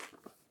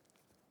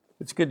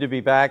It's good to be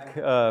back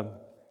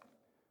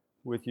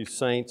with you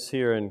saints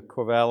here in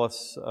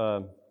Corvallis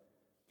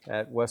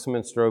at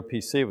Westminster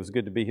OPC. It was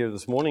good to be here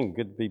this morning.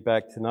 Good to be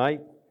back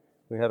tonight.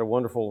 We had a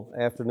wonderful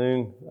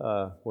afternoon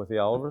with the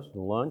Olivers,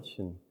 and lunch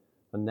and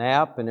a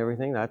nap and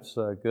everything. That's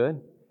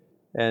good.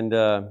 And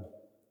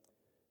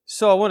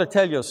so I want to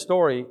tell you a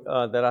story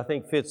that I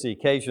think fits the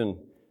occasion.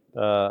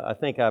 I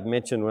think I've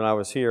mentioned when I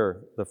was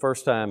here the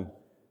first time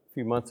a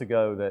few months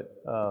ago that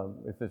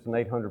if there's an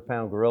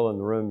 800-pound gorilla in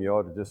the room, you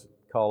ought to just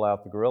call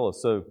out the gorilla.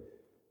 So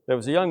there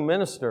was a young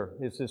minister.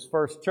 It's his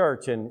first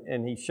church,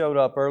 and he showed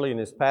up early in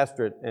his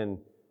pastorate, and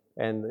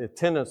the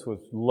attendance was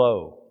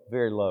low,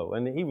 very low.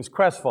 And he was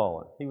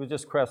crestfallen. He was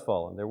just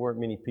crestfallen. There weren't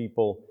many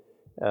people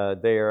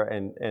there,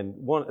 and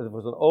one it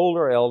was an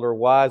older elder,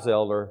 wise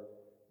elder,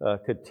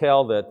 could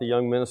tell that the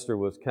young minister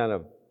was kind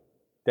of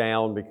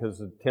down because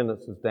the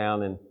attendance was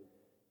down, and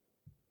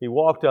he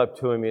walked up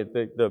to him.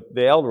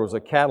 The elder was a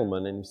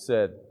cattleman, and he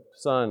said,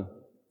 "Son,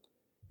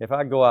 if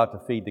I go out to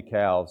feed the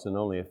cows and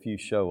only a few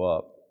show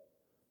up,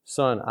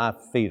 son, I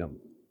feed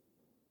them."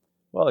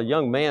 Well, the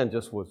young man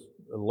just was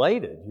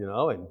elated,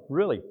 and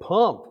really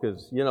pumped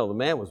because, the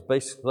man was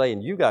basically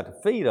saying, "You got to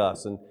feed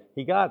us." And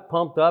he got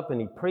pumped up and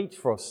he preached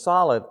for a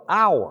solid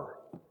hour.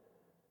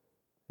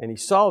 And he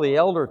saw the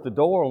elder at the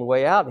door on the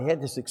way out, and he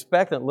had this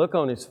expectant look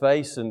on his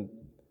face, and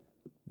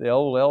the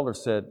old elder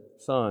said,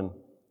 "Son,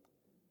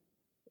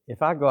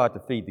 if I go out to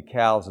feed the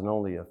cows and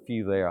only a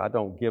few there, I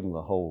don't give them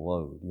the whole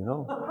load,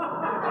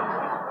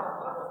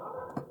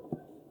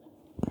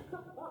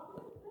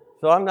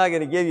 So I'm not going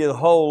to give you the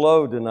whole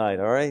load tonight,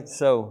 all right?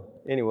 So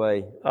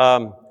anyway,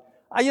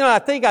 I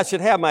think I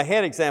should have my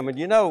head examined.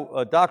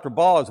 Dr.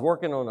 Ball is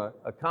working on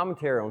a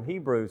commentary on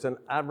Hebrews, and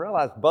I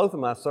realized both of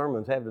my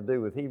sermons have to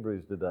do with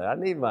Hebrews today. I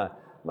need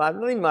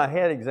my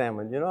head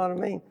examined, you know what I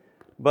mean?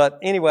 But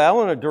anyway, I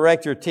want to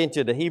direct your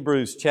attention to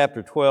Hebrews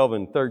chapter 12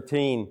 and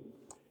 13.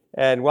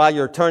 And while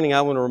you're turning,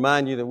 I want to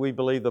remind you that we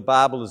believe the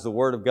Bible is the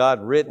Word of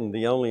God written,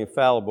 the only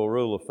infallible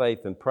rule of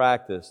faith and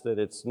practice, that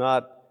it's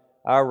not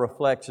our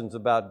reflections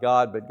about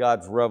God, but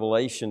God's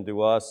revelation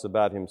to us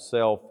about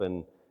Himself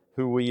and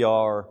who we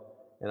are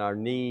and our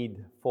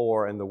need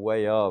for and the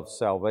way of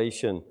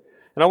salvation.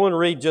 And I want to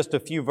read just a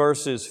few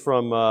verses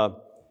from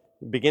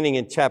beginning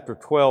in chapter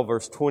 12,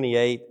 verse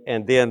 28,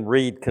 and then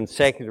read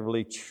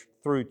consecutively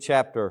through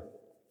chapter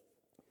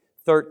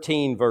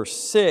 13, verse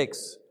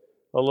 6,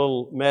 a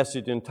little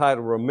message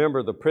entitled,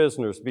 "Remember the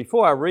Prisoners."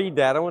 Before I read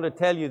that, I want to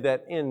tell you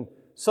that in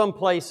some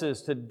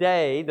places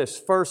today, this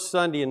first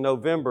Sunday in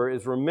November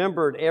is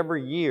remembered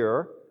every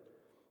year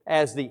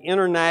as the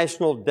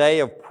International Day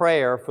of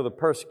Prayer for the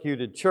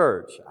Persecuted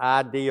Church,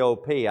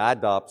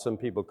 IDOP, some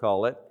people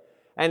call it,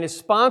 and is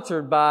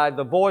sponsored by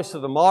the Voice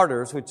of the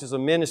Martyrs, which is a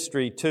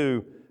ministry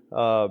to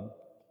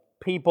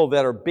people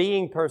that are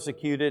being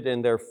persecuted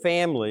and their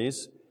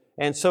families.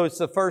 And so it's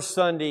the first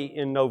Sunday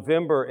in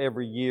November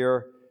every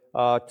year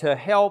to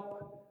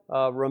help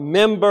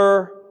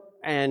remember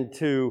and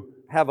to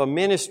have a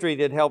ministry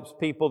that helps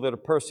people that are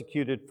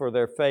persecuted for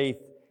their faith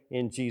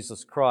in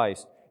Jesus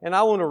Christ. And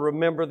I want to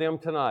remember them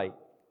tonight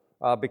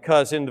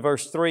because in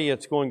verse 3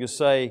 it's going to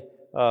say,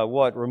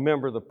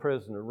 remember the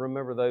prisoner,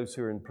 remember those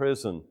who are in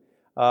prison.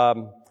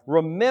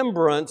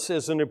 Remembrance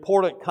is an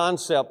important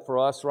concept for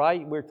us,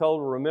 right? We're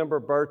told to remember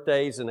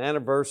birthdays and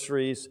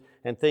anniversaries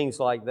and things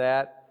like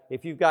that.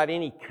 If you've got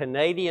any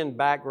Canadian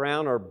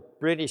background or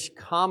British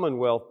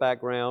Commonwealth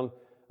background,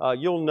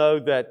 you'll know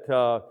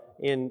that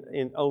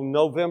on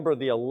November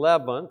the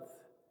 11th,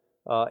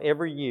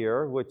 every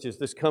year, which is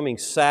this coming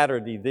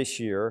Saturday this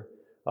year,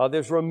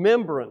 there's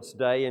Remembrance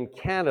Day in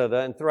Canada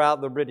and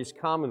throughout the British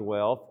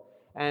Commonwealth.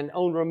 And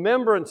on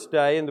Remembrance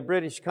Day in the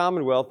British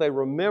Commonwealth, they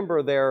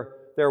remember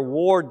their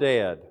war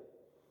dead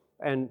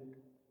and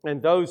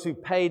those who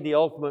paid the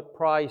ultimate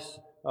price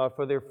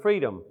for their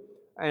freedom.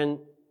 And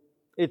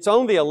it's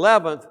on the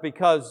 11th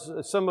because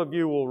some of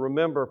you will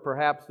remember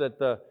perhaps that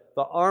the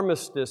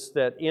armistice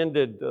that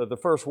ended the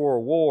First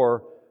World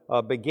War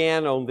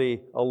began on the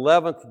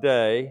 11th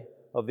day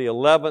of the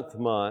 11th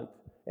month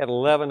at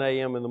 11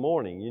 a.m. in the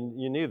morning.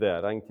 You knew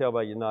that. I can tell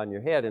by you nodding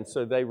your head. And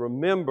so they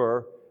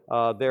remember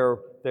their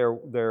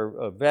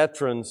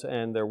veterans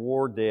and their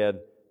war dead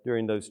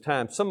during those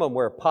times. Some of them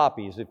wear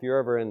poppies. If you're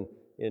ever in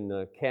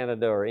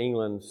Canada or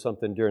England,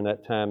 something during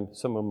that time,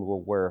 some of them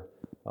will wear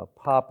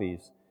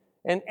poppies.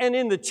 And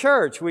in the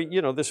church,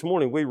 this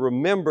morning we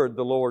remembered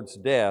the Lord's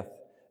death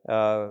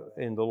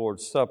in the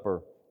Lord's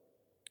Supper.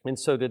 And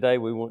so tonight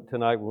we want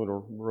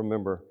to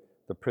remember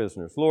the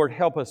prisoners. Lord,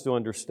 help us to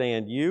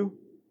understand You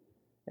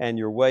and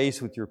Your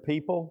ways with Your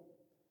people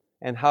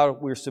and how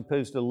we're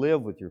supposed to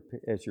live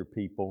as Your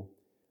people.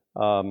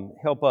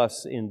 Help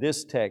us in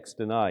this text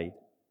tonight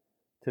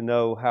to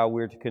know how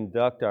we're to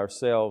conduct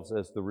ourselves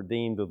as the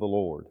redeemed of the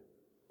Lord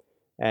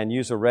and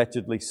use a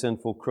wretchedly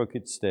sinful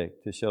crooked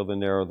stick to show the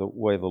narrow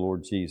way of the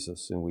Lord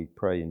Jesus. And we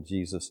pray in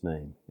Jesus'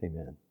 name.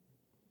 Amen.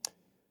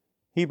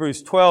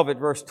 Hebrews 12 at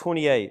verse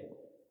 28.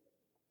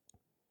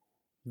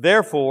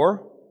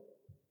 "Therefore,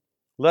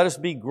 let us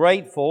be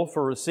grateful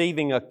for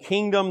receiving a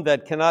kingdom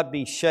that cannot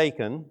be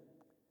shaken,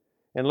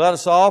 And let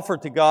us offer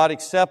to God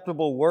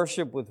acceptable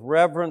worship with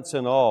reverence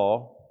and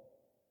awe,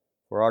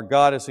 for our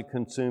God is a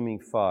consuming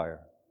fire.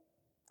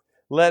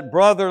 Let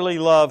brotherly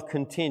love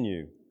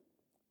continue.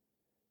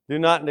 Do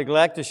not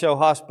neglect to show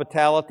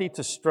hospitality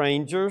to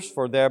strangers,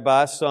 for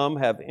thereby some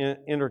have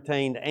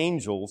entertained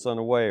angels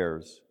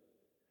unawares.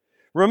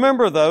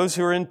 Remember those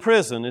who are in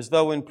prison as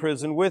though in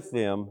prison with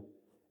them,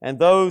 and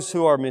those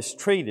who are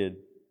mistreated,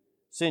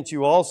 since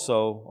you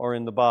also are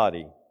in the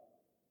body.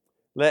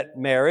 Let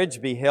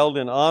marriage be held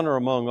in honor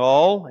among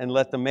all, and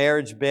let the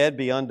marriage bed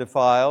be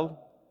undefiled,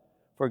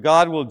 for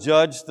God will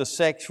judge the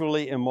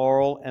sexually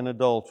immoral and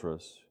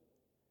adulterous.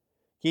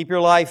 Keep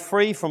your life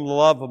free from the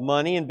love of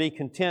money and be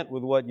content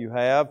with what you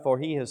have, for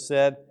He has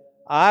said,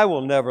 I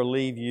will never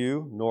leave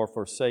you nor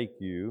forsake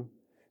you.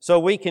 So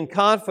we can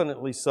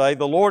confidently say,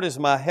 the Lord is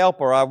my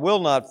helper, I will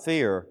not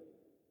fear.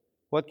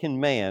 What can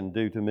man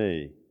do to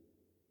me?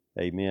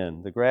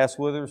 Amen. The grass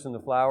withers and the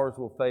flowers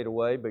will fade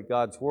away, but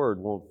God's Word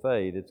won't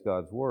fade. It's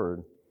God's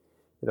Word.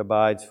 It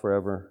abides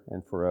forever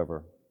and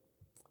forever.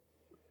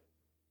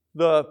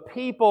 The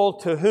people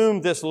to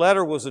whom this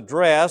letter was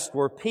addressed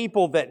were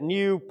people that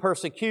knew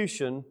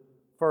persecution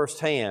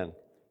firsthand.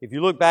 If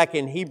you look back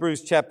in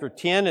Hebrews chapter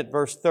 10 at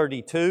verse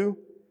 32,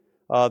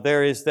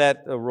 there is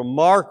that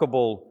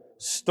remarkable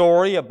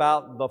story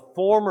about the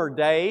former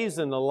days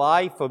in the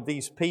life of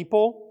these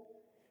people.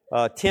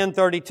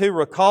 10:32,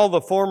 recall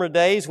the former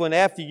days when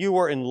after you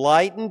were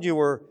enlightened,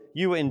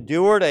 you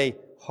endured a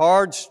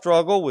hard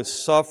struggle with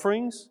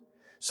sufferings,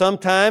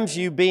 sometimes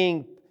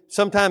being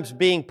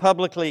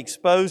publicly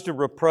exposed to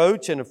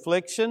reproach and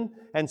affliction,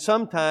 and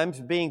sometimes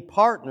being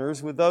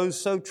partners with those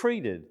so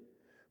treated.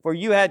 For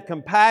you had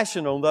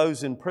compassion on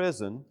those in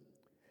prison,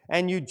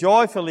 and you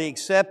joyfully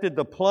accepted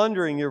the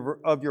plundering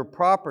of your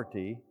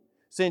property,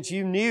 since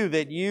you knew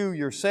that you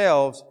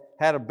yourselves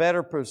had a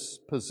better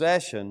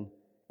possession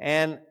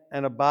and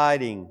an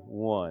abiding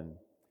one.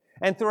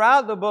 And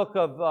throughout the book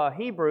of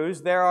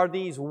Hebrews, there are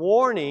these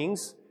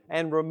warnings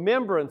and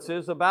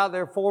remembrances about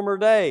their former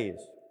days.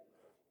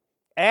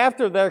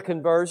 After their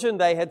conversion,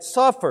 they had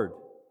suffered,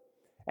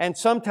 and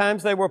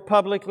sometimes they were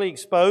publicly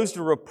exposed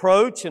to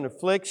reproach and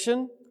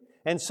affliction,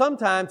 and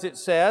sometimes it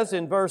says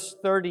in verse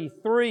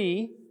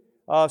 33,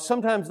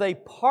 sometimes they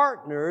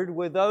partnered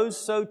with those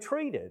so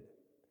treated.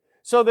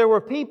 So there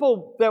were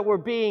people that were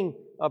being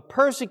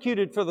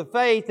persecuted for the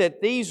faith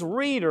that these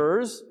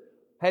readers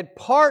had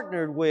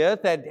partnered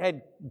with,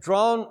 had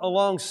drawn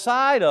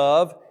alongside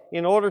of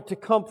in order to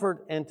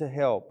comfort and to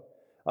help.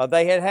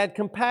 They had had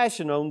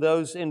compassion on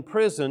those in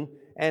prison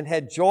and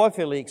had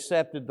joyfully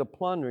accepted the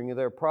plundering of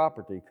their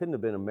property. Couldn't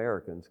have been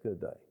Americans, could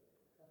they?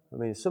 I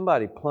mean, if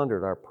somebody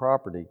plundered our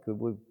property, could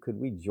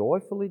we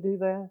joyfully do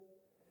that?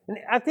 And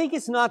I think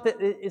it's not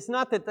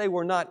that they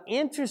were not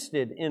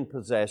interested in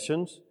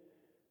possessions,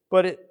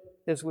 but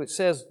as it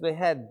says, they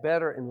had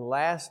better and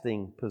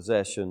lasting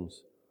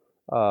possessions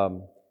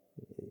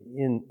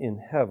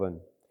in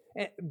heaven.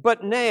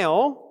 But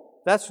now,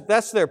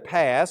 that's their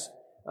past.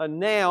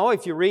 Now,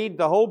 if you read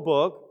the whole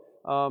book,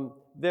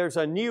 there's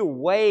a new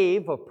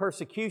wave of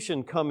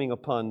persecution coming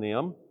upon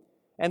them,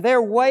 and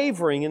they're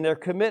wavering in their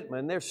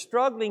commitment. They're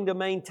struggling to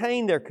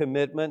maintain their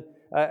commitment,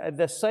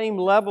 the same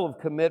level of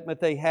commitment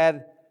they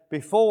had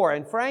before,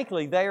 and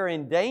frankly, they are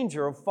in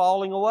danger of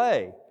falling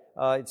away.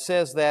 It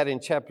says that in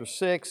chapter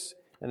 6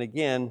 and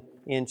again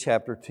in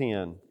chapter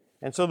 10.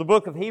 And so the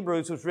book of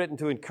Hebrews was written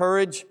to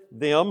encourage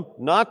them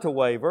not to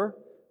waver,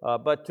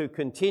 but to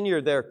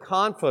continue their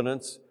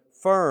confidence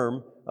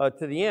firm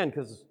to the end,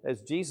 because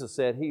as Jesus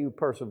said, he who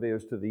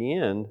perseveres to the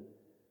end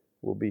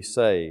will be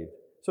saved.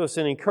 So it's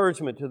an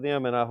encouragement to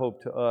them, and I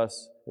hope to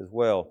us as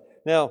well.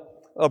 Now,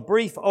 a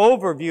brief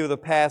overview of the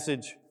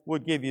passage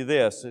would give you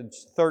this.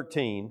 It's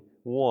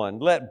 13:1.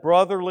 Let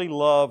brotherly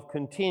love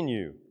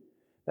continue.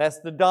 That's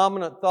the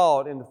dominant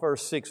thought in the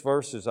first 6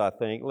 verses, I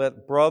think.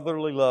 Let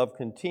brotherly love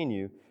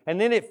continue. And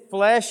then it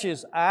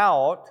fleshes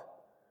out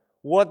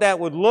what that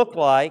would look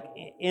like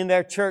in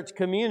their church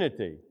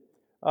community.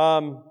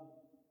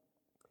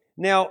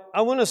 Now,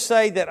 I want to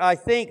say that I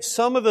think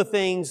some of the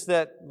things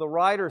that the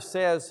writer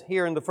says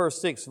here in the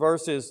first 6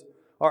 verses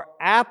are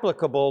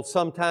applicable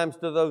sometimes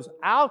to those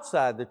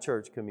outside the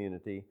church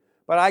community,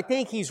 but I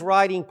think he's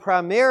writing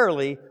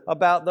primarily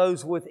about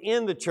those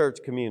within the church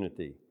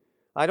community.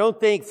 I don't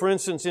think, for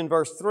instance, in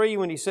verse 3,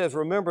 when he says,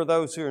 remember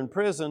those who are in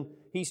prison,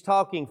 he's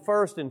talking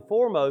first and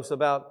foremost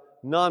about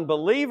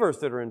non-believers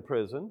that are in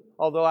prison,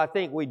 although I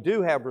think we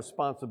do have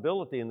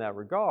responsibility in that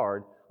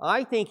regard.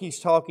 I think he's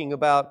talking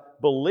about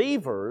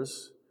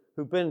believers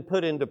who've been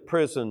put into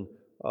prison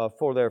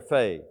for their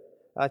faith.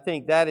 I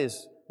think that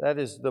is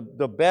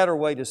the better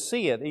way to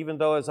see it, even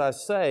though, as I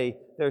say,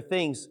 there are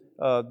things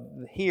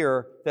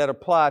here that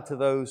apply to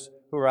those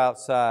who are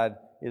outside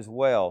as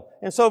well.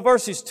 And so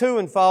verses 2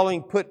 and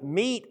following put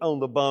meat on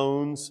the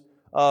bones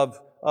of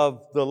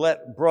the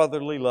let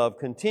brotherly love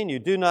continue.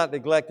 Do not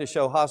neglect to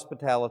show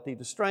hospitality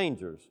to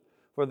strangers,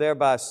 for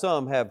thereby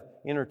some have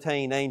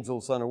entertained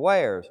angels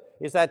unawares.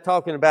 Is that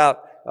talking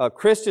about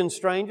Christian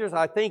strangers?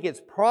 I think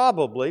it's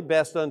probably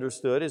best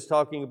understood as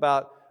talking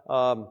about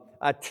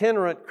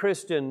itinerant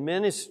Christian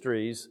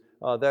ministries,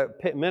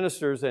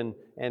 ministers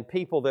and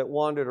people that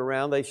wandered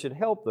around. They should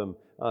help them.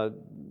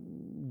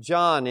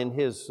 John, in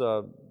his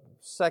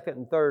second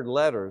and third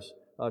letters,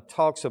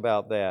 talks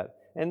about that.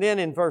 And then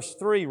in verse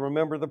 3,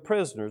 remember the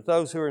prisoners,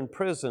 those who are in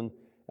prison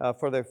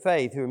for their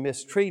faith, who are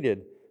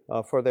mistreated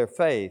for their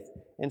faith.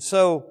 And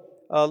so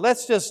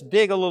let's just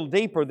dig a little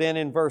deeper then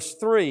in verse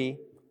 3.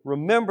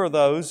 Remember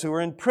those who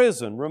are in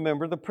prison.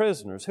 Remember the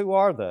prisoners. Who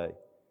are they?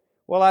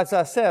 Well, as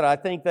I said, I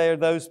think they are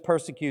those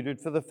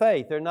persecuted for the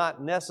faith. They're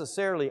not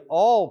necessarily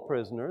all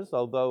prisoners,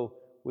 although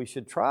we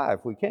should try,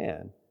 if we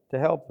can, to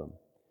help them.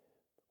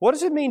 What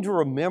does it mean to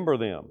remember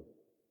them?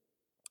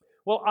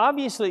 Well,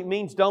 obviously it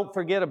means don't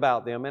forget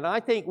about them. And I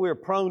think we're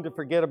prone to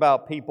forget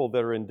about people that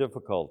are in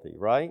difficulty,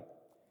 right?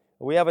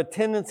 We have a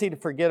tendency to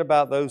forget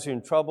about those who are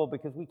in trouble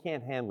because we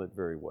can't handle it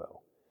very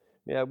well.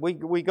 Yeah,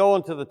 we go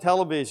into the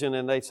television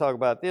and they talk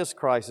about this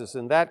crisis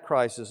and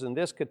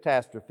this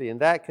catastrophe and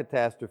that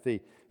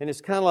catastrophe. And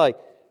it's kind of like,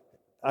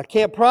 I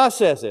can't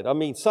process it. I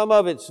mean, some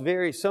of it's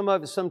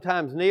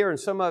sometimes near and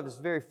some of it's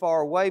very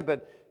far away.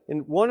 But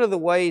one of the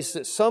ways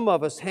that some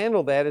of us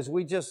handle that is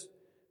we just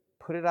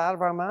put it out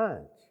of our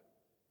minds.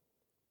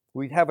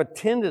 We have a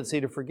tendency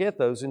to forget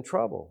those in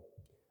trouble.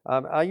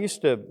 I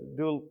used to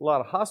do a lot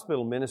of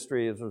hospital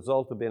ministry as a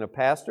result of being a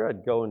pastor.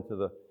 I'd go into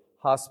the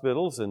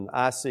hospitals and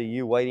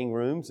ICU waiting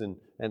rooms and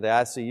the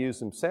ICUs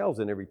themselves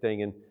and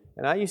everything.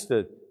 And I used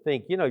to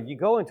think, you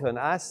go into an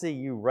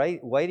ICU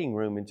waiting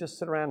room and just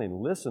sit around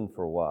and listen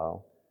for a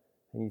while.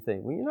 And you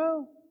think,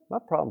 well, my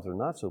problems are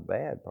not so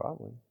bad,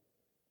 probably.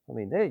 I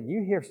mean,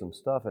 you hear some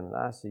stuff in an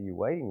ICU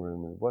waiting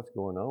room and what's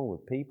going on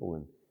with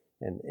people,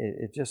 and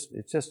it's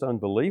just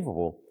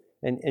unbelievable.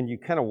 And you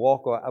kind of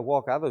walk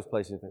out of those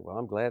places and think, well,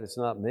 I'm glad it's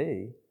not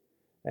me.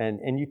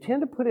 And you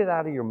tend to put it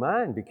out of your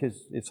mind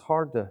because it's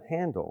hard to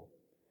handle.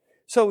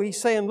 So he's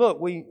saying, look,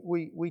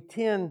 we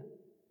tend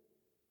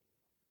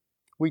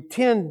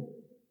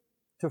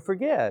to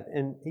forget.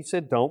 And he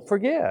said, don't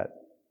forget.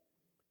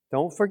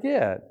 Don't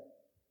forget.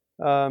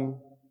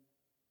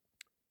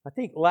 I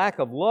think lack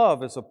of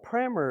love is a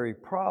primary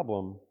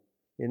problem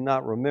in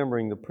not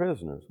remembering the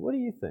prisoners. What do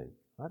you think?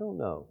 I don't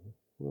know.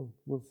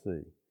 We'll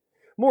see.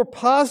 More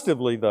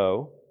positively,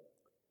 though,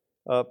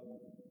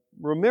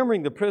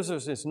 remembering the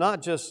prisoners is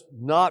not just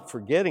not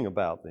forgetting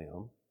about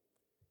them,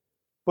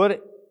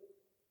 but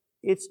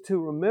it's to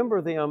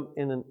remember them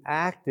in an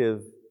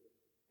active,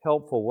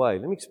 helpful way.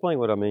 Let me explain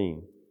what I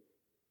mean.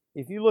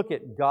 If you look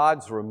at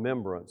God's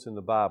remembrance in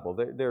the Bible,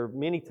 there are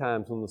many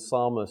times when the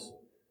psalmist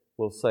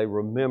will say,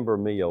 remember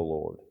me, O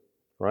Lord,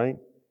 right?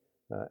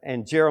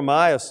 And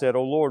Jeremiah said,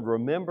 O Lord,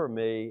 remember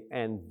me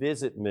and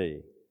visit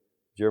me.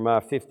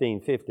 Jeremiah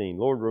 15:15,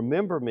 Lord,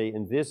 remember me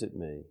and visit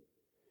me.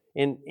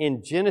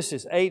 In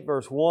Genesis 8,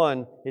 verse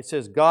 1, it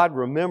says, God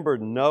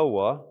remembered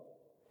Noah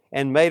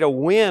and made a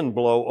wind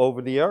blow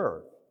over the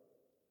earth.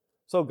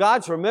 So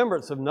God's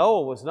remembrance of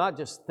Noah was not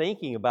just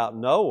thinking about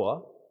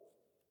Noah,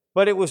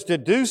 but it was to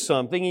do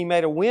something. He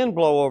made a wind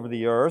blow over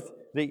the earth,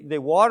 the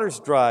waters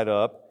dried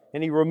up,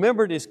 and He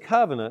remembered His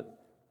covenant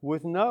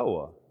with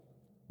Noah.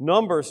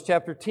 Numbers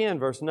chapter 10,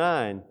 verse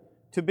 9,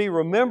 to be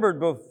remembered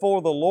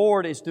before the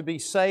Lord is to be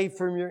saved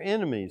from your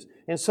enemies.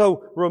 And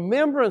so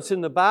remembrance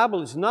in the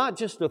Bible is not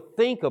just to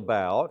think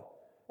about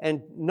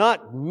and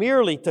not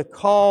merely to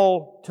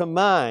call to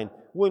mind.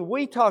 When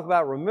we talk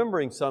about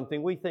remembering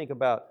something, we think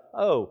about,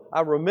 oh, I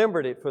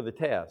remembered it for the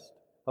test.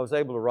 I was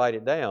able to write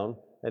it down,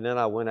 and then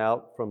I went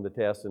out from the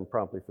test and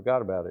promptly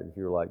forgot about it, if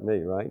you're like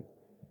me, right?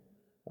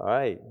 All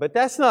right. But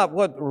that's not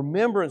what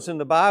remembrance in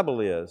the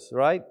Bible is,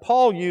 right?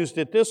 Paul used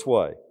it this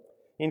way.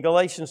 In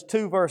Galatians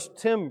 2, verse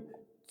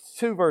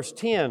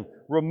 10,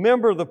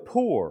 remember the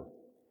poor.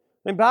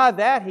 And by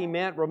that he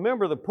meant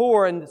remember the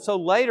poor. And so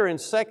later in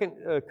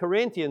 2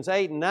 Corinthians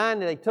 8 and 9,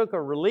 they took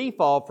a relief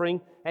offering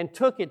and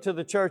took it to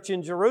the church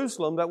in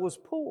Jerusalem that was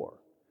poor.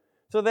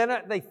 So then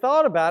they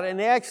thought about it and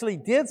they actually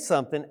did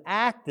something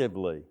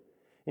actively.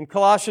 In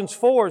Colossians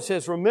 4, it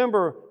says,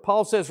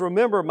 Paul says,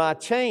 remember my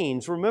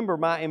chains, remember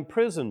my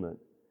imprisonment.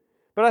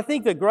 But I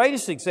think the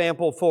greatest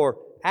example for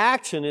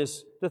action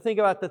is to think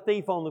about the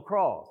thief on the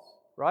cross,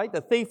 right?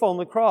 The thief on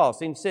the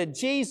cross. And he said,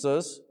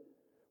 Jesus,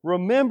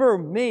 remember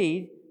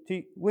me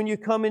when you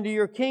come into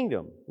your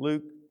kingdom.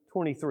 Luke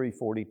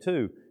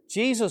 23:42.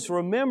 Jesus,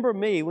 remember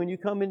me when you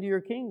come into your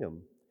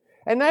kingdom.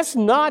 And that's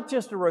not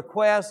just a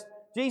request.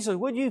 Jesus,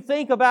 would you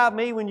think about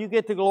me when you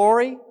get to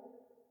glory?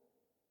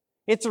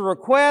 It's a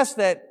request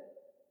that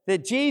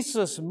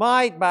Jesus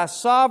might, by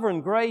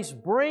sovereign grace,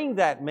 bring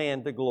that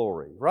man to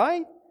glory,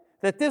 right?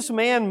 That this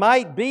man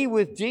might be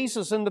with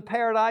Jesus in the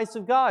paradise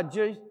of God.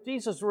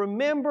 Jesus,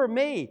 remember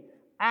me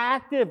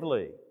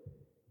actively.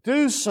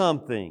 Do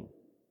something.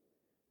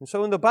 And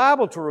so in the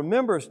Bible, to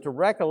remember is to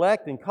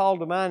recollect and call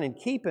to mind and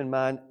keep in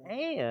mind,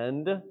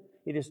 and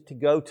it is to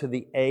go to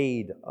the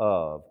aid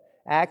of,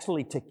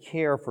 actually to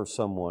care for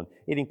someone.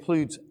 It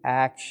includes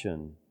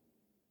action.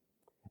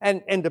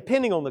 And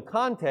depending on the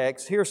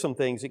context, here's some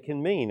things it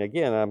can mean.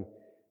 Again,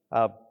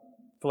 I'll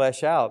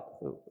flesh out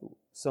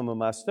some of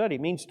my study.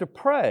 It means to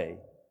pray,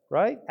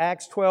 right?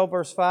 Acts 12,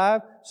 verse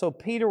 5. So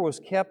Peter was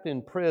kept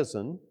in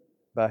prison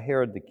by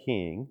Herod the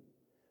king,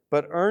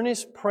 but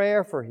earnest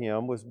prayer for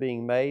him was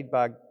being made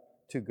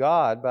to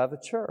God by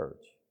the church.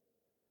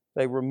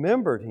 They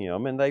remembered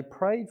him and they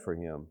prayed for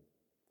him.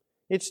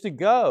 It's to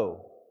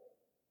go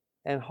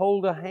and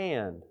hold a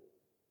hand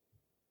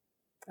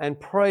and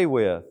pray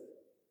with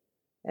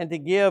and to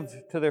give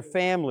to their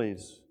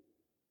families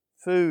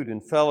food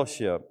and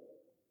fellowship.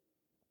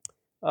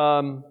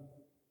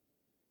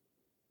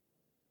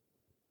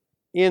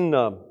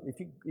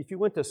 If you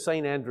went to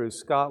St. Andrews,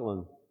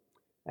 Scotland,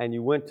 and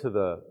you went to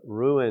the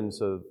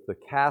ruins of the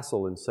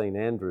castle in St.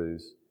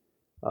 Andrews,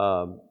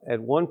 at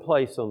one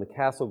place on the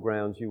castle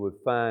grounds you would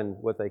find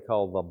what they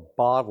call the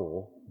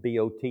Bottle,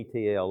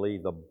 B-O-T-T-L-E,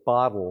 the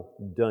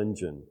Bottle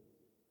Dungeon.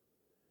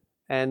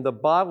 And the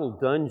Bottle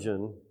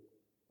Dungeon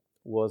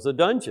was a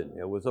dungeon.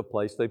 It was a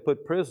place they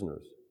put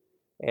prisoners.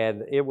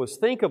 And it was,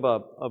 think of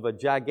a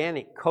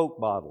gigantic Coke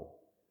bottle.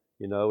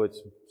 You know,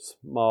 it's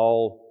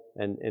small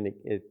and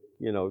it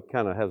you know,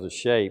 kind of has a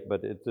shape,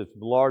 but it's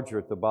larger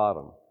at the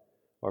bottom.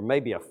 Or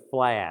maybe a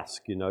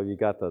flask, you know, you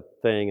got the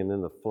thing and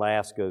then the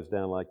flask goes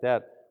down like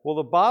that. Well,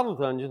 the Bottle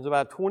Dungeon's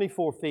about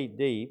 24 feet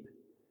deep,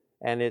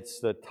 and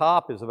the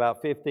top is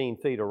about 15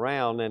 feet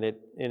around, and it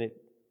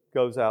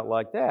goes out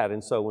like that.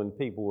 And so when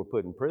people were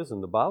put in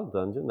prison, the Bottle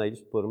Dungeon, they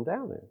just put them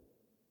down there.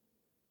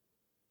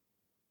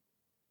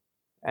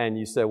 And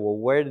you say, well,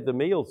 where did the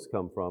meals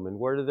come from and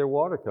where did their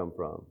water come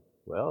from?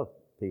 Well,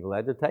 people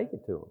had to take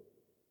it to them.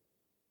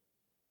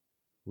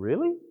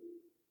 Really?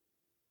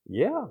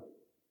 Yeah.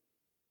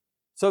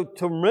 So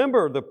to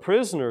remember the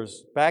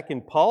prisoners back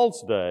in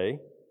Paul's day,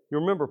 you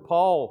remember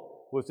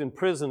Paul was in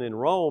prison in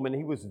Rome and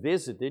he was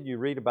visited. You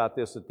read about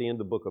this at the end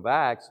of the book of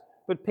Acts.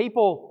 But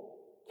people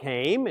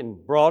came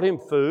and brought him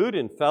food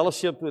and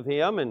fellowshiped with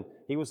him, and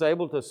he was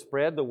able to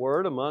spread the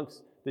word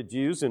amongst the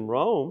Jews in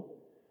Rome.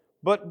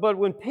 But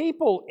when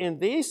people in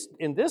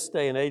this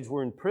day and age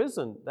were in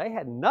prison, they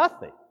had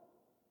nothing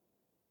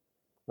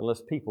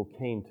unless people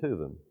came to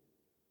them.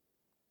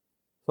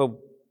 So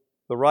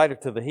the writer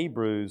to the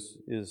Hebrews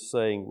is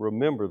saying,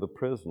 remember the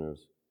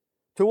prisoners.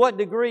 To what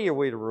degree are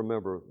we to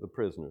remember the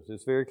prisoners?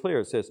 It's very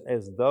clear. It says,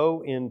 as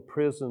though in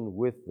prison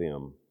with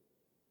them,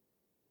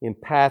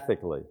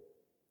 empathically.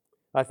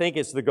 I think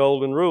it's the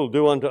golden rule.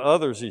 Do unto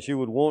others as you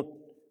would want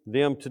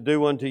them to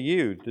do unto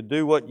you, to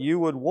do what you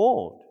would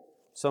want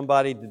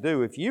somebody to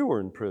do if you were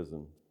in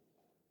prison.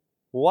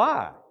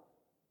 Why?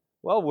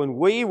 Well, when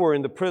we were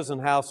in the prison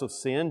house of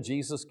sin,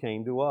 Jesus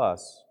came to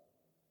us.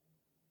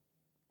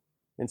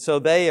 And so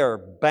they are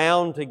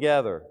bound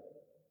together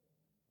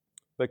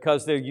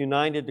because they're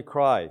united to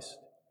Christ.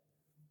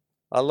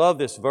 I love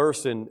this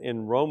verse in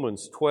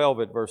Romans 12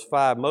 at verse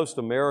 5. Most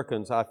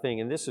Americans, I think,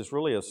 and this is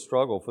really a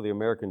struggle for the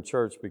American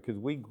church because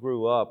we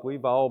grew up,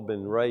 we've all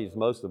been raised,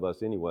 most of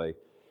us anyway,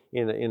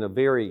 in a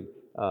very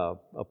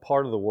a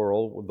part of the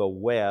world, the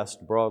West,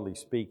 broadly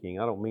speaking.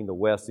 I don't mean the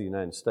West of the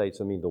United States,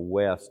 I mean the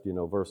West,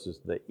 versus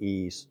the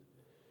East.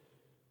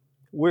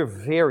 We're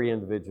very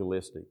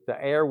individualistic.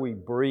 The air we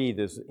breathe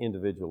is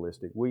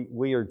individualistic.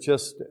 We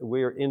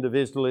are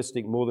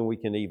individualistic more than we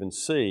can even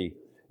see.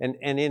 And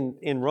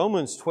in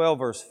Romans 12,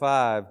 verse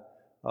 5,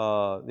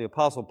 the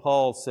Apostle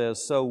Paul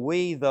says, so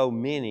we, though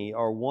many,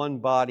 are one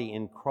body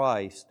in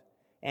Christ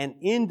and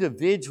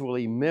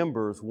individually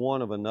members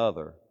one of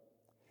another.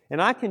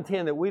 And I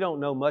contend that we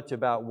don't know much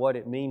about what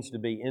it means to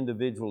be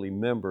individually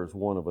members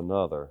one of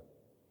another.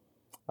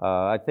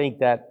 I think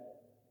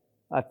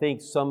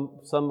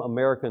some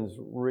Americans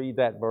read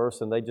that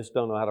verse and they just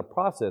don't know how to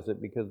process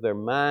it because their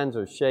minds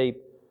are shaped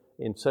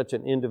in such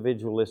an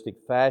individualistic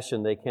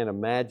fashion they can't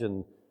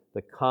imagine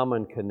the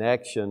common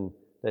connection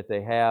that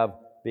they have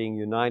being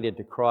united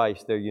to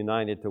Christ. They're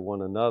united to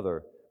one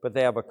another. But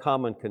they have a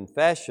common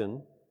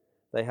confession.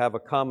 They have a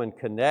common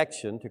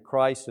connection to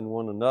Christ and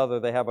one another.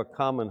 They have a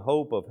common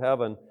hope of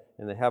heaven,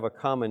 and they have a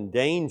common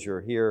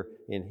danger here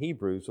in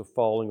Hebrews of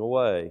falling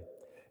away.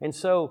 And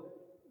so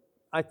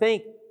I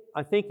think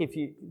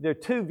there are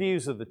two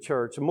views of the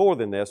church, more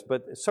than this,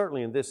 but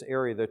certainly in this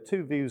area, there are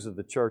two views of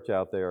the church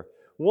out there.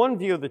 One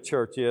view of the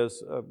church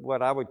is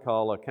what I would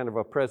call a kind of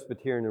a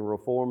Presbyterian and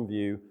Reformed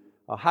view.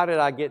 How did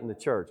I get in the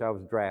church? I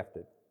was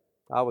drafted.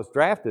 I was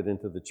drafted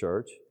into the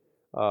church.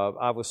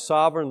 I was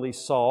sovereignly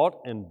sought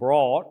and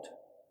brought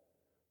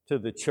to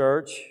the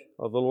church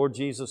of the Lord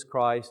Jesus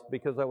Christ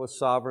because I was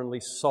sovereignly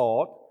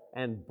sought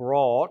and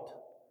brought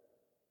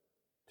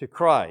to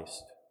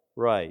Christ.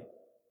 Right.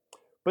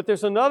 But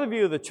there's another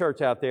view of the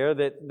church out there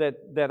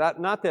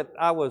not that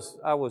I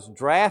was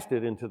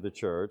drafted into the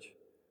church,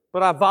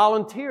 but I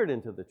volunteered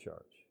into the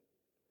church.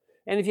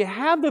 And if you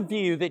have the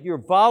view that you're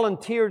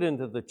volunteered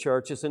into the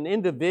church as an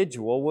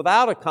individual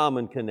without a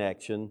common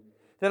connection,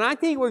 then I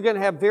think we're going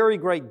to have very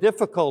great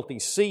difficulty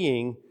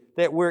seeing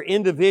that we're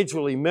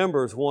individually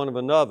members one of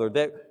another,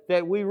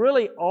 that we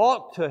really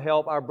ought to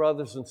help our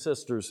brothers and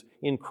sisters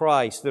in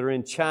Christ that are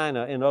in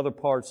China and other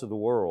parts of the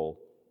world.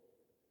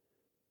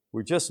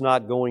 We're just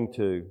not going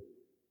to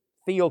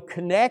feel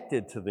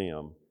connected to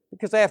them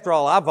Because after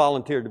all, I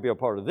volunteered to be a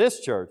part of this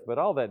church, but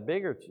all that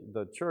bigger,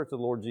 the Church of the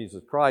Lord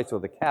Jesus Christ,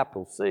 with a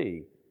capital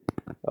C,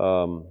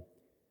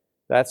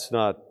 that's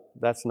not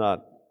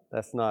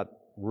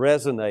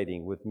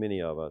resonating with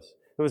many of us.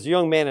 There was a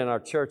young man in our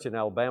church in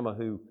Alabama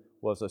who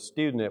was a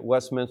student at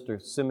Westminster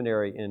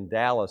Seminary in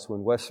Dallas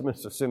when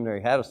Westminster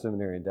Seminary had a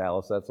seminary in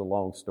Dallas. That's a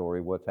long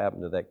story, what's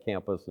happened to that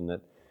campus and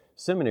that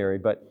seminary.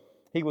 But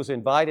he was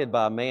invited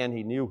by a man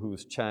he knew who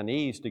was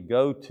Chinese to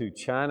go to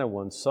China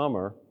one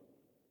summer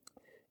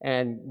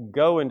and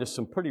go into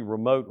some pretty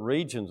remote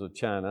regions of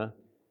China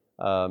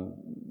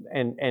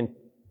and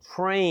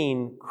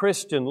train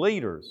Christian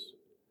leaders.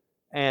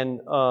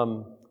 And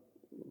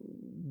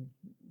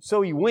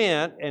so he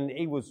went, and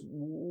he was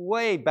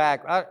way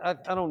back. I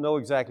don't know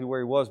exactly where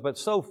he was, but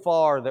so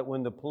far that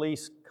when the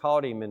police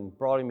caught him and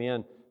brought him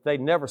in,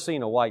 they'd never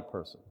seen a white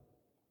person.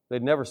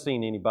 They'd never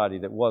seen anybody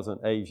that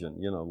wasn't Asian,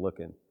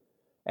 looking.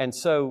 And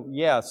so,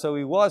 so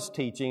he was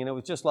teaching, and it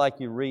was just like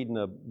you read in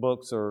the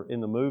books or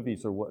in the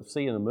movies or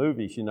see in the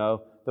movies,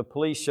 the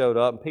police showed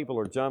up and people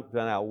are jumping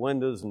out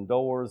windows and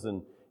doors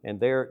and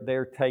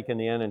they're taken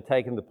in and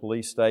taken to the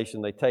police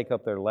station. They take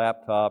up their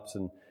laptops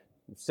and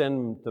send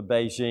them to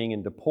Beijing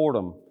and deport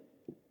them.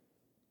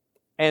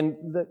 And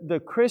the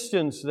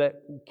Christians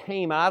that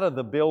came out of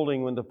the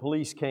building when the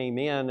police came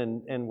in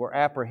and were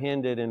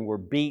apprehended and were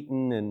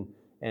beaten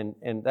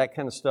and that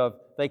kind of stuff,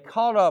 they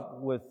caught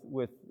up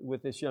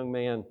with this young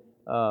man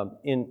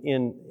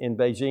in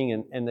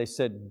Beijing and they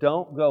said,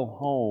 "Don't go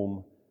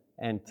home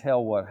and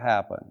tell what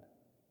happened."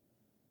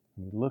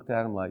 And he looked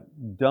at him like,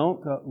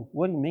 "Don't go,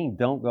 what do you mean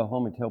don't go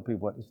home and tell people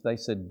what?" They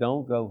said,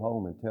 "Don't go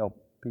home and tell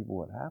people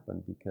what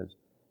happened, because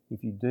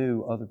if you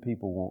do, other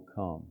people won't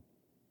come.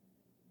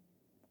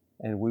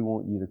 And we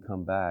want you to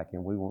come back,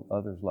 and we want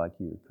others like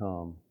you to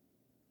come."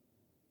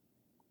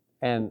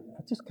 And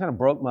it just kind of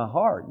broke my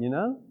heart,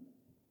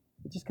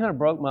 It just kind of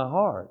broke my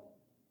heart.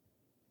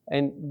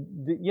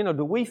 And,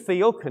 do we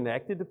feel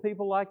connected to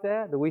people like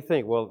that? Do we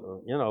think,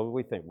 well,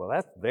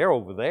 they're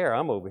over there,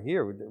 I'm over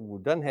here.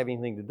 It doesn't have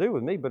anything to do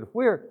with me. But if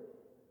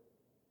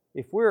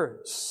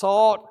we're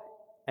sought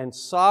and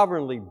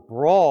sovereignly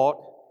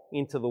brought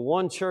into the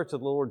one church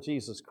of the Lord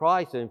Jesus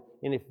Christ, and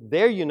if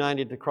they're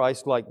united to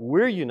Christ like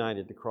we're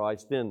united to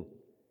Christ, then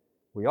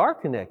we are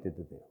connected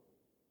to them.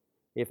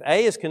 If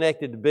A is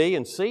connected to B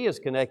and C is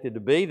connected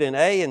to B, then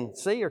A and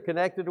C are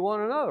connected to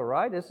one another,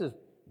 right? This is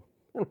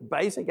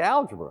basic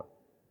algebra.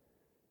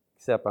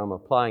 Except I'm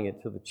applying it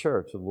to the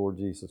church of the Lord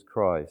Jesus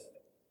Christ.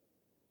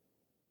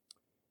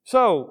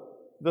 So,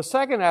 the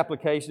second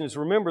application is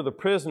remember the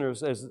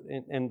prisoners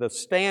and the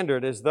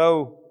standard as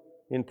though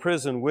in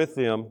prison with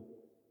them.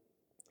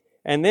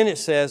 And then it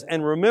says,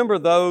 and remember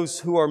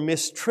those who are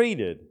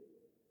mistreated.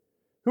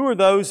 Who are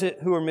those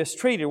who are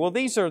mistreated? Well,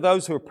 these are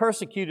those who are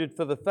persecuted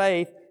for the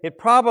faith. It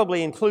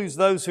probably includes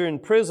those who are in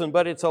prison,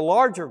 but it's a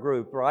larger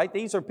group, right?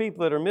 These are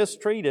people that are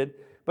mistreated,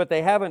 but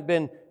they haven't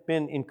been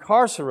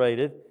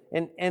incarcerated.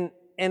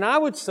 And I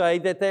would say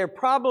that they're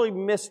probably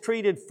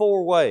mistreated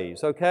 4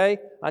 ways, okay?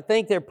 I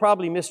think they're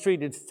probably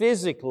mistreated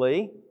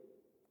physically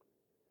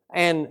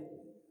and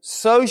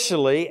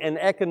socially and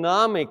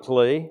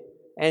economically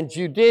and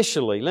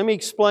judicially. Let me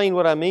explain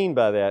what I mean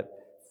by that.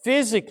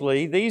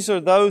 Physically, these are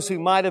those who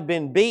might have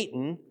been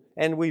beaten,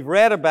 and we've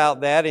read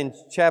about that in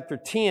chapter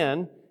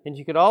 10, and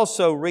you could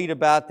also read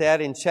about that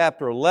in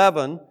chapter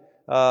 11.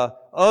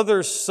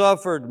 Others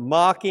suffered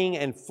mocking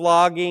and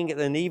flogging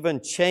and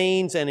even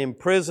chains and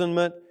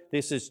imprisonment.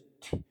 This is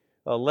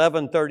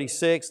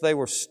 11:36. They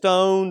were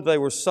stoned, they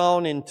were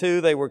sawn in two,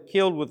 they were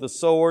killed with the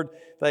sword.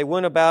 They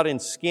went about in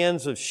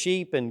skins of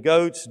sheep and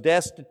goats,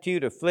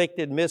 destitute,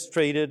 afflicted,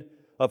 mistreated,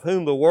 of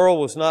whom the world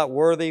was not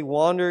worthy,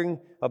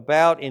 wandering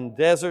about in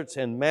deserts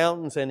and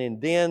mountains and in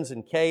dens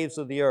and caves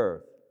of the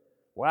earth.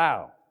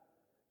 Wow.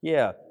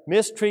 Yeah,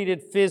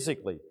 mistreated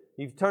physically.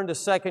 You've turned to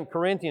 2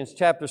 Corinthians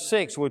chapter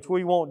 6, which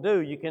we won't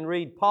do. You can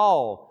read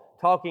Paul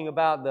talking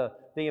about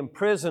the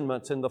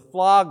imprisonments and the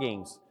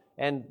floggings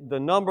and the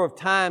number of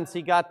times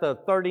he got the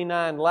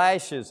 39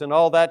 lashes and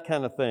all that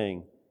kind of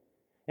thing.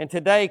 And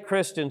today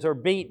Christians are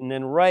beaten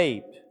and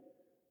raped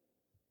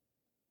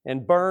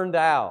and burned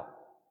out.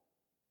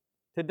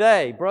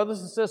 Today, brothers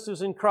and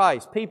sisters in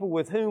Christ, people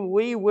with whom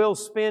we will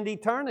spend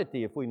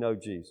eternity if we know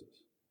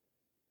Jesus,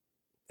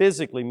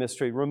 physically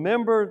mistreated.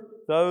 Remember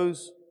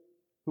those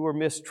who are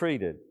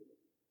mistreated.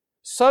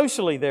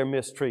 Socially, they're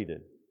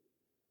mistreated.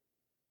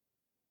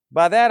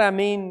 By that I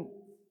mean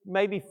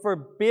maybe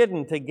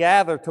forbidden to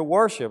gather to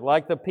worship,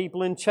 like the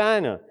people in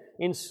China.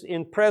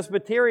 In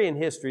Presbyterian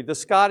history, the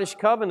Scottish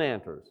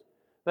Covenanters,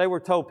 they were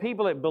told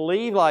people that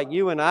believe like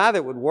you and I,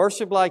 that would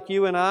worship like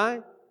you and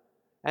I,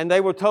 and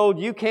they were told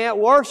you can't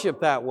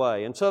worship that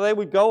way. And so they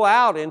would go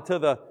out into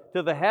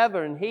the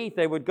heather and heath.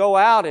 They would go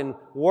out and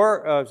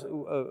worship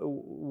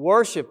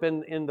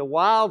in the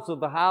wilds of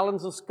the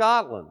Highlands of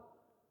Scotland.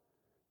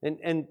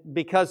 And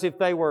because if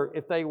they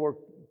were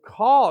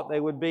caught, they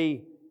would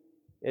be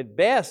at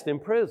best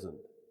imprisoned.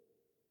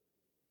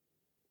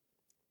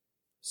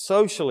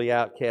 socially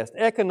outcast,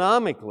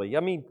 economically.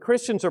 I mean,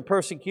 Christians are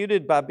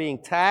persecuted by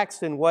being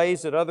taxed in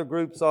ways that other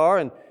groups are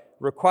and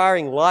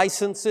requiring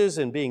licenses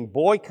and being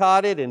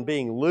boycotted and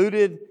being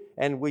looted.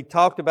 And we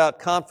talked about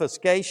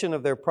confiscation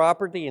of their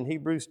property in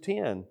Hebrews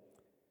 10.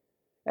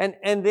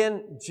 And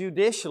then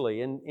judicially,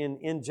 in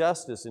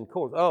injustice in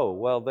court. Oh,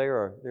 well,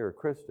 they're a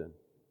Christian.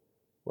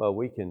 Well,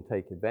 we can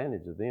take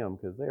advantage of them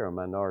because they're a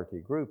minority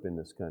group in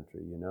this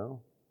country, you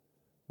know.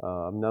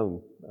 I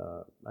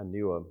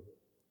knew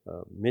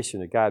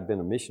a guy had been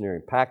a missionary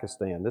in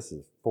Pakistan. This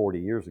is 40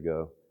 years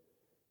ago.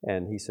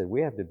 And he said,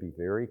 we have to be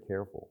very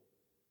careful.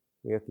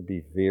 We have to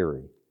be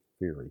very,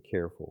 very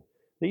careful.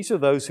 These are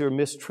those who are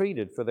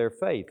mistreated for their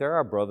faith. They're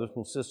our brothers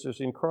and sisters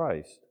in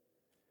Christ.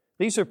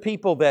 These are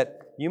people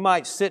that you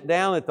might sit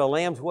down at the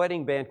Lamb's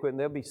wedding banquet and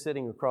they'll be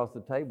sitting across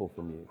the table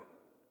from you.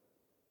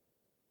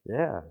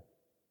 Yeah.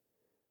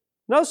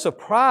 No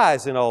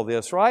surprise in all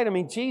this, right? I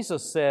mean,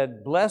 Jesus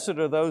said, blessed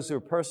are those who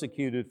are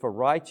persecuted for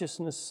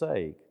righteousness'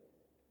 sake,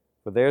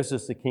 for theirs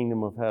is the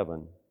kingdom of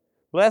heaven.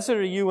 Blessed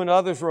are you when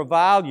others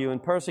revile you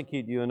and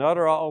persecute you and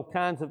utter all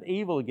kinds of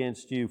evil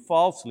against you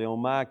falsely on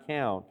my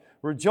account.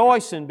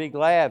 Rejoice and be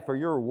glad, for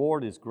your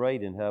reward is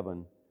great in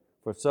heaven.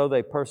 For so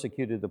they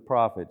persecuted the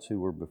prophets who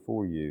were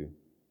before you.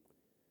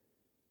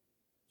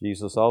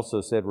 Jesus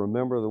also said,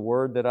 remember the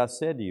word that I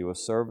said to you, a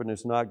servant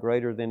is not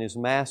greater than his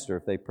master.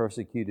 If they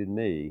persecuted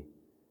me,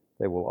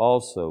 they will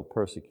also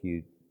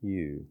persecute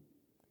you.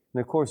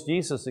 And of course,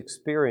 Jesus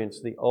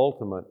experienced the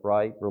ultimate,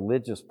 right,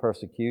 religious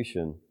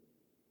persecution,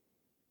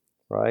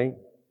 right?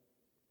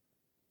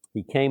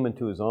 He came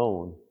into his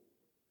own,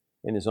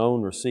 and his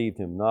own received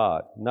him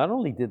not. Not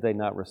only did they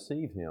not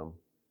receive him,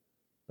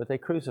 but they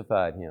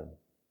crucified him.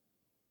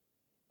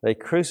 They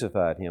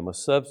crucified him, a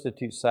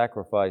substitute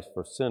sacrifice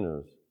for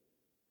sinners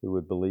who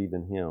would believe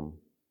in him.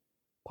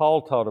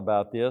 Paul taught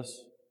about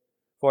this.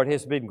 For it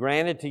has been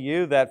granted to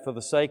you that for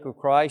the sake of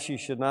Christ you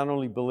should not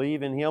only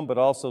believe in him, but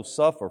also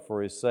suffer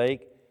for his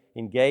sake,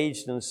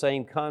 engaged in the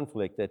same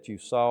conflict that you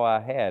saw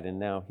I had and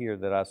now hear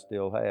that I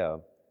still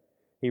have.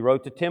 He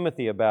wrote to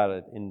Timothy about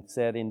it and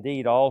said,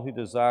 indeed, all who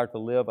desire to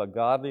live a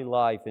godly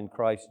life in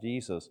Christ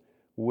Jesus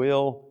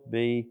will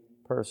be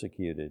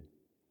persecuted.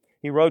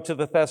 He wrote to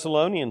the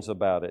Thessalonians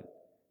about it.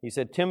 He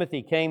said,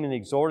 Timothy came and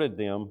exhorted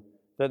them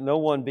that no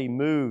one be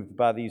moved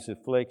by these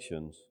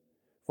afflictions.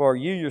 For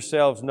you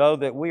yourselves know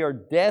that we are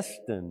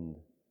destined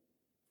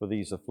for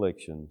these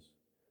afflictions.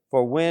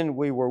 For when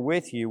we were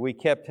with you, we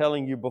kept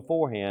telling you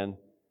beforehand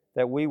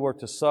that we were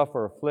to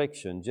suffer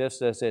affliction,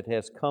 just as it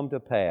has come to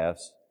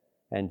pass,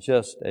 and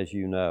just as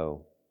you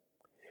know.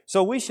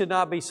 So we should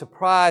not be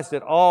surprised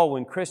at all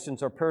when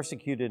Christians are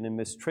persecuted and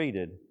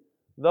mistreated.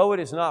 Though it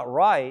is not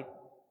right,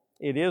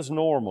 it is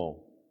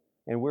normal,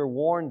 and we're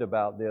warned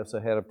about this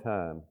ahead of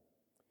time.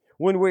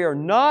 When we are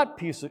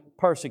not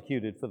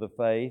persecuted for the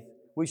faith,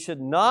 we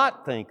should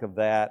not think of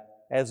that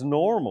as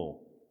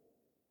normal.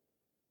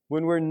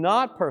 When we're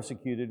not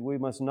persecuted, we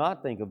must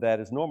not think of that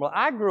as normal.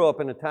 I grew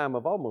up in a time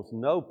of almost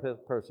no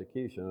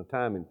persecution, a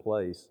time and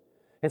place.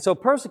 And so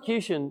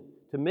persecution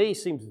to me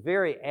seems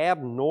very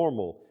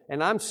abnormal.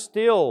 And I'm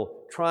still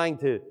trying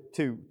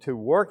to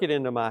work it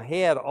into my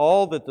head,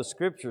 all that the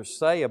Scriptures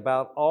say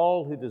about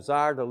all who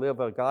desire to live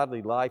a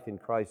godly life in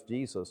Christ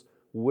Jesus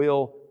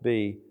will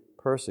be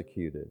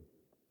persecuted.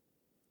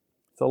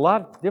 It's a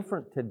lot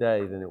different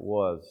today than it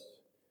was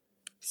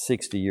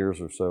 60 years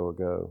or so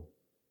ago.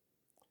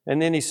 And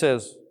then he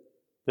says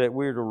that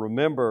we're to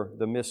remember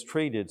the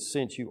mistreated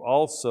since you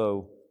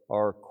also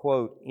are,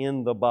 quote,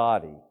 in the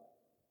body.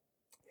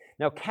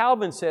 Now,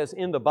 Calvin says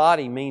in the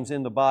body means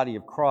in the body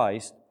of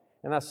Christ.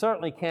 And I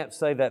certainly can't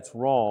say that's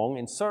wrong,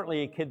 and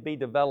certainly it could be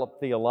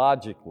developed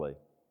theologically.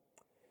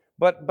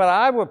 But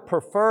I would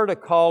prefer to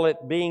call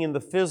it being in the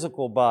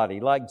physical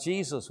body, like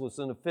Jesus was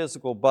in a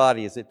physical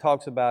body, as it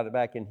talks about it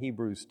back in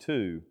Hebrews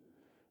 2,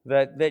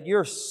 that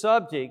you're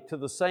subject to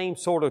the same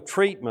sort of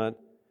treatment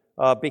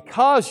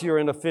because you're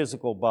in a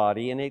physical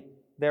body, and it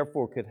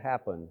therefore could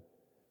happen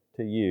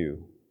to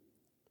you.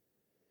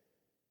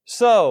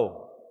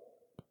 So,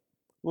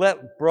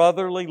 let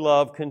brotherly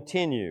love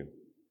continue.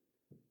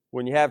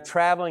 When you have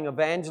traveling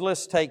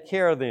evangelists, take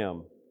care of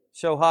them.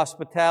 Show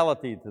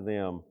hospitality to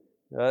them.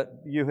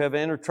 You have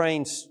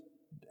entertained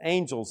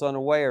angels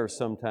unawares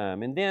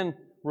sometime. And then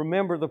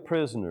remember the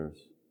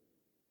prisoners.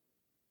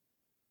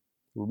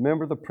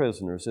 Remember the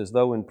prisoners as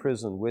though in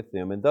prison with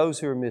them, and those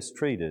who are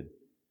mistreated,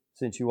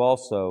 since you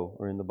also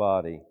are in the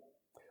body.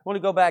 I want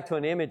to go back to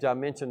an image I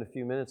mentioned a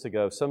few minutes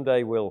ago.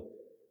 Someday we'll,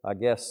 I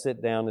guess,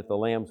 sit down at the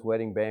Lamb's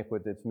wedding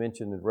banquet that's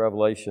mentioned in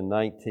Revelation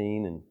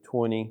 19 and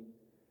 20.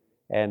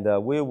 And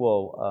we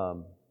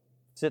will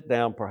sit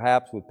down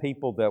perhaps with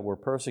people that were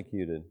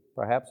persecuted,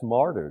 perhaps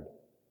martyred.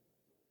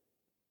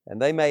 And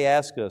they may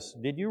ask us,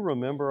 did you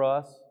remember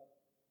us?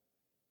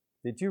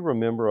 Did you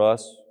remember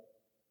us?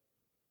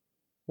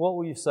 What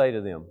will you say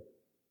to them?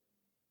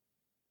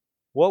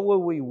 What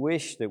will we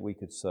wish that we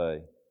could say?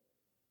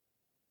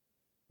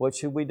 What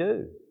should we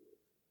do?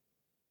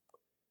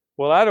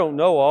 Well, I don't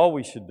know all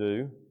we should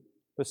do,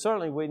 But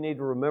certainly we need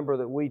to remember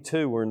that we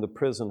too were in the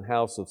prison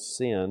house of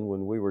sin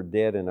when we were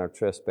dead in our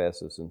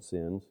trespasses and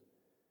sins.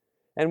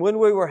 And when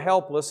we were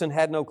helpless and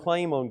had no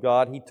claim on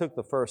God, He took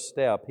the first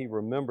step. He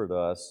remembered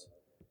us.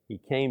 He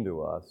came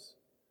to us.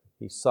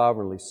 He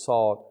sovereignly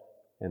sought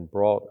and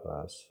brought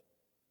us.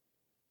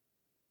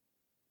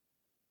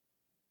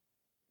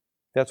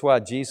 That's why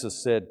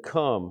Jesus said,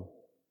 "Come,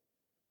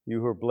 you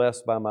who are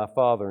blessed by my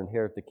Father,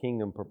 inherit the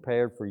kingdom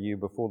prepared for you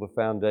before the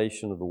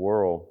foundation of the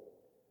world.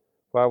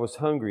 For I was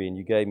hungry, and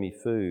you gave me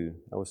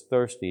food. I was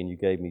thirsty, and you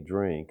gave me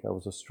drink. I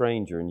was a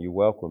stranger, and you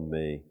welcomed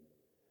me.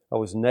 I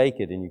was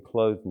naked, and you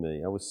clothed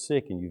me. I was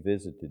sick, and you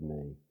visited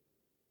me.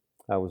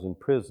 I was in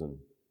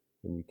prison,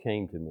 and you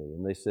came to me."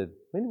 And they said,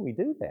 "When did we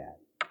do that?"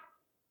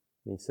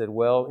 And He said,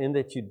 "Well, in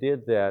that you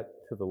did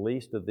that to the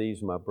least of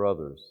these, my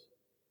brothers,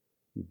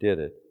 you did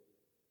it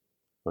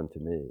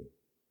unto me."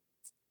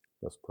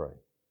 Let's pray.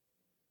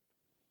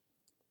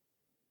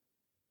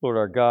 Lord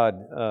our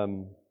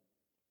God,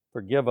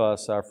 forgive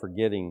us our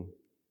forgetting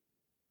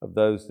of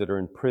those that are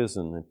in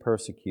prison and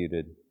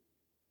persecuted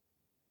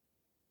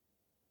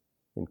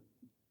and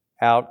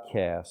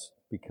outcast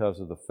because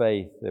of the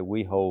faith that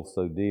we hold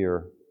so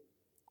dear.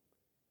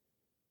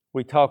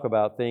 We talk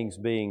about things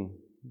being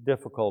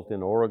difficult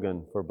in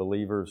Oregon for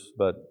believers,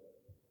 but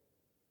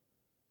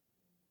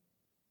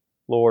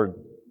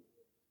Lord,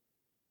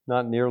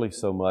 not nearly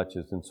so much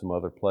as in some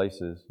other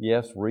places.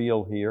 Yes,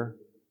 real here,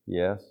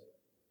 yes,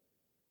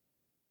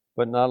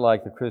 but not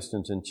like the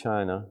Christians in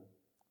China,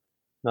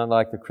 not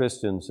like the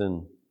Christians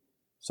in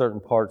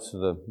certain parts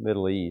of the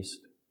Middle East.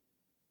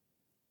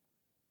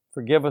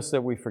 Forgive us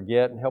that we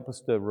forget, and help us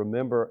to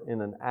remember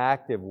in an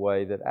active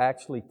way that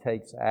actually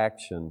takes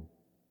action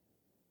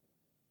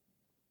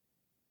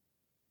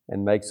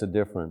and makes a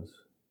difference,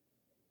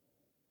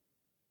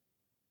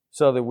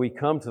 so that we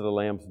come to the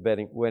Lamb's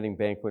wedding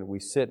banquet, we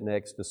sit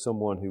next to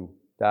someone who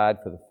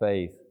died for the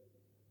faith.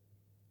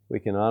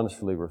 We can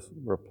honestly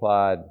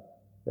reply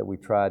that we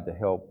tried to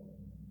help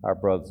our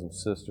brothers and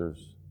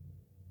sisters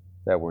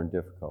that were in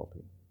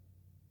difficulty.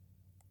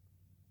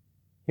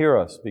 Hear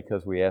us,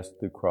 because we ask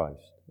through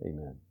Christ.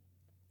 Amen.